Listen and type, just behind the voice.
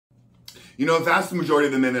You know, a vast majority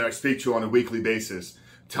of the men that I speak to on a weekly basis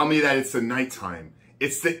tell me that it's the nighttime.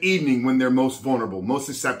 It's the evening when they're most vulnerable, most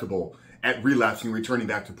susceptible at relapsing, returning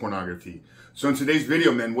back to pornography. So in today's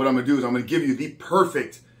video, men, what I'm gonna do is I'm gonna give you the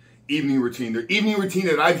perfect evening routine. The evening routine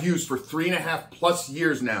that I've used for 3.5+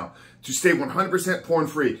 years now to stay 100% porn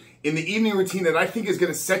free. In the evening routine that I think is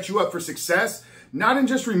gonna set you up for success, not in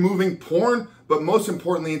just removing porn, but most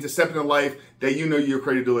importantly into stepping a life that you know you're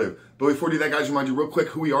created to live. But before we do that, guys, remind you real quick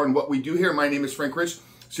who we are and what we do here. My name is Frank Rich,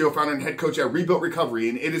 CEO, founder, and head coach at Rebuilt Recovery,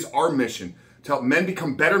 and it is our mission to help men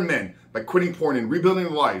become better men by quitting porn and rebuilding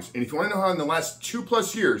their lives. And if you want to know how in the last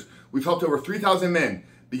 2+ years, we've helped over 3,000 men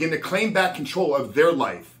begin to claim back control of their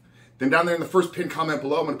life, then down there in the first pinned comment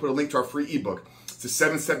below, I'm going to put a link to our free ebook. It's a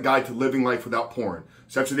 7-step guide to living life without porn.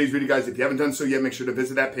 So after today's video, guys, if you haven't done so yet, make sure to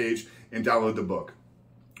visit that page and download the book.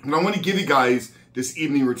 And I want to give you guys this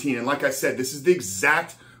evening routine. And like I said, this is the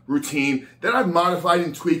exact routine that I've modified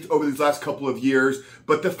and tweaked over these last couple of years,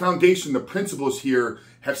 but the foundation, the principles here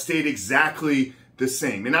have stayed exactly the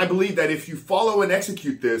same. And I believe that if you follow and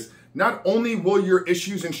execute this, not only will your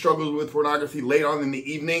issues and struggles with pornography late on in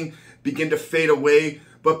the evening begin to fade away,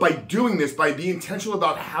 but by doing this, by being intentional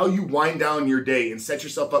about how you wind down your day and set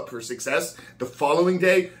yourself up for success the following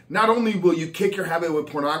day, not only will you kick your habit with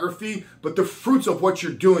pornography, but the fruits of what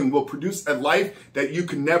you're doing will produce a life that you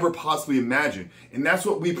could never possibly imagine. And that's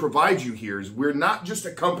what we provide you here. Is we're not just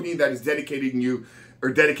a company that is dedicated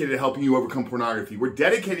to helping you overcome pornography. We're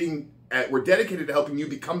dedicated to helping you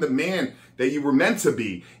become the man that you were meant to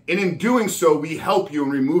be. And in doing so, we help you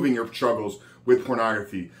in removing your struggles with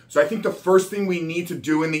pornography. So I think the first thing we need to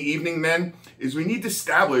do in the evening, men, is we need to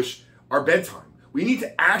establish our bedtime. We need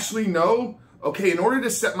to actually know, okay, in order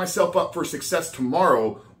to set myself up for success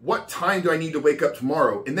tomorrow, what time do I need to wake up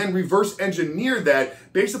tomorrow? And then reverse engineer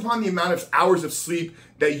that based upon the amount of hours of sleep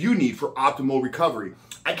that you need for optimal recovery.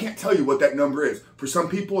 I can't tell you what that number is. For some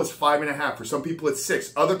people, it's 5.5. For some people, it's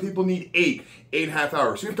 6. Other people need 8.5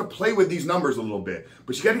 hours. So you have to play with these numbers a little bit.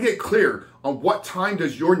 But you got to get clear on what time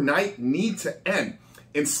does your night need to end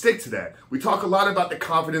and stick to that. We talk a lot about the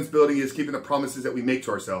confidence building is keeping the promises that we make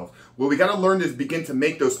to ourselves. Well, we got to learn to begin to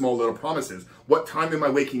make those small little promises. What time am I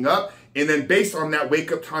waking up? And then based on that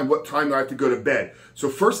wake up time, what time do I have to go to bed? So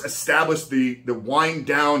first establish the wind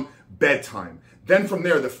down bedtime. Then from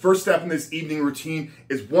there, the first step in this evening routine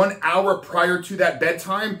is 1 hour prior to that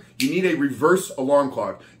bedtime, you need a reverse alarm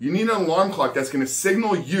clock. You need an alarm clock that's going to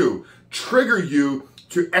signal you, trigger you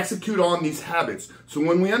to execute on these habits. So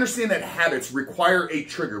when we understand that habits require a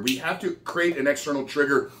trigger, we have to create an external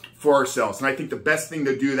trigger for ourselves. And I think the best thing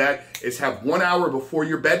to do that is have 1 hour before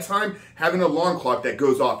your bedtime, have an alarm clock that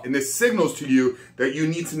goes off. And this signals to you that you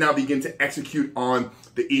need to now begin to execute on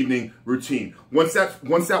the evening routine. Once that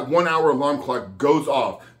 1 hour alarm clock goes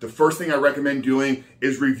off, the first thing I recommend doing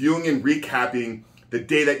is reviewing and recapping the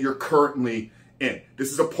day that you're currently in.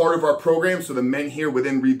 This is a part of our program, so the men here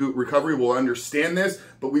within Rebuilt Recovery will understand this,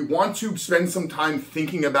 but we want to spend some time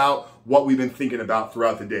thinking about what we've been thinking about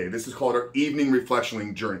throughout the day. This is called our evening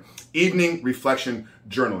reflection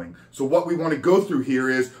journaling. So what we want to go through here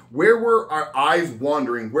is, where were our eyes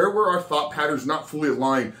wandering? Where were our thought patterns not fully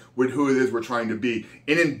aligned with who it is we're trying to be?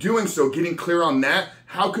 And in doing so, getting clear on that,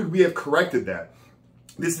 how could we have corrected that?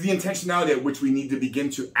 This is the intentionality at which we need to begin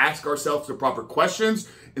to ask ourselves the proper questions,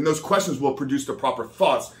 and those questions will produce the proper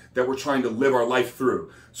thoughts that we're trying to live our life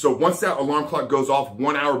through. So once that alarm clock goes off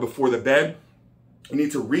 1 hour before the bed, you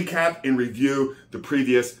need to recap and review the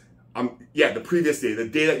previous day, the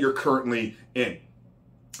day that you're currently in.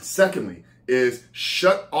 Secondly is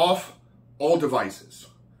shut off all devices,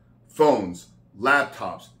 phones,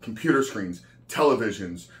 laptops, computer screens,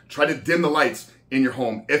 televisions. Try to dim the lights in your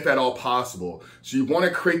home if at all possible. So you want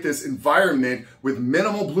to create this environment with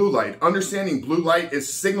minimal blue light. Understanding blue light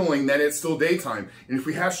is signaling that it's still daytime. And if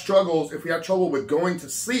we have trouble with going to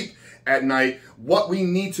sleep at night, what we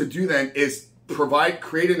need to do then is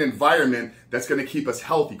create an environment that's going to keep us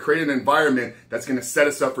healthy, create an environment that's going to set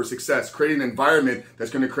us up for success, create an environment that's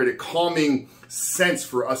going to create a calming sense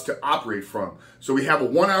for us to operate from. So we have a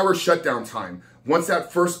 1 hour shutdown time. Once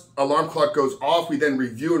that first alarm clock goes off, we then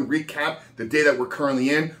review and recap the day that we're currently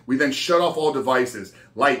in. We then shut off all devices,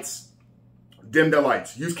 lights, dim the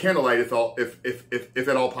lights, use candlelight if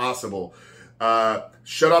at all possible.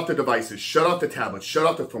 Shut off the devices, shut off the tablets, shut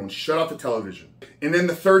off the phone, shut off the television. And then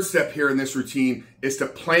the third step here in this routine is to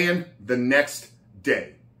plan the next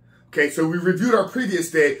day. Okay, so we reviewed our previous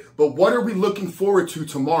day, but what are we looking forward to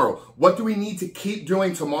tomorrow? What do we need to keep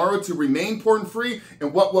doing tomorrow to remain porn free?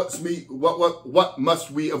 And what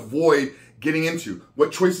must we avoid getting into?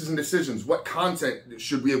 What choices and decisions? What content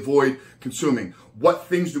should we avoid consuming? What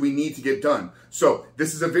things do we need to get done? So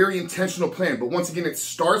this is a very intentional plan, but once again, it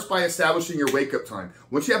starts by establishing your wake-up time.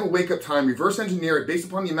 Once you have a wake-up time, reverse engineer it based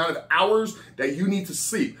upon the amount of hours that you need to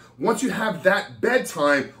sleep. Once you have that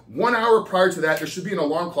bedtime, 1 hour prior to that, there should be an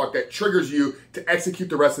alarm clock that triggers you to execute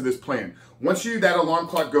the rest of this plan. Once that alarm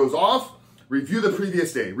clock goes off, review the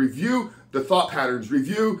previous day, review the thought patterns,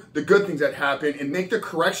 review the good things that happened, and make the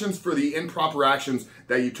corrections for the improper actions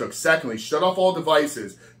that you took. Secondly, shut off all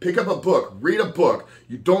devices, pick up a book, read a book.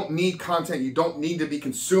 You don't need content. You don't need to be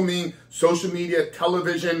consuming social media,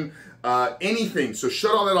 television, anything. So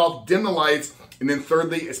shut all that off, dim the lights, and then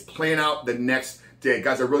thirdly is plan out the next day.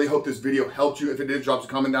 Guys, I really hope this video helped you. If it did, drop a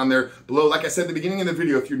comment down there below. Like I said at the beginning of the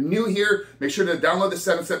video, if you're new here, make sure to download the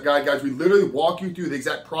 7-step guide. Guys, we literally walk you through the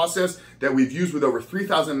exact process that we've used with over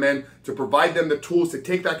 3,000 men to provide them the tools to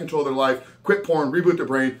take back control of their life, quit porn, reboot their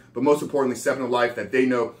brain, but most importantly, step into a life that they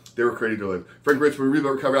know they were created to live. Frank Rich, we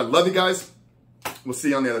Reboot Recovery. I love you guys. We'll see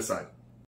you on the other side.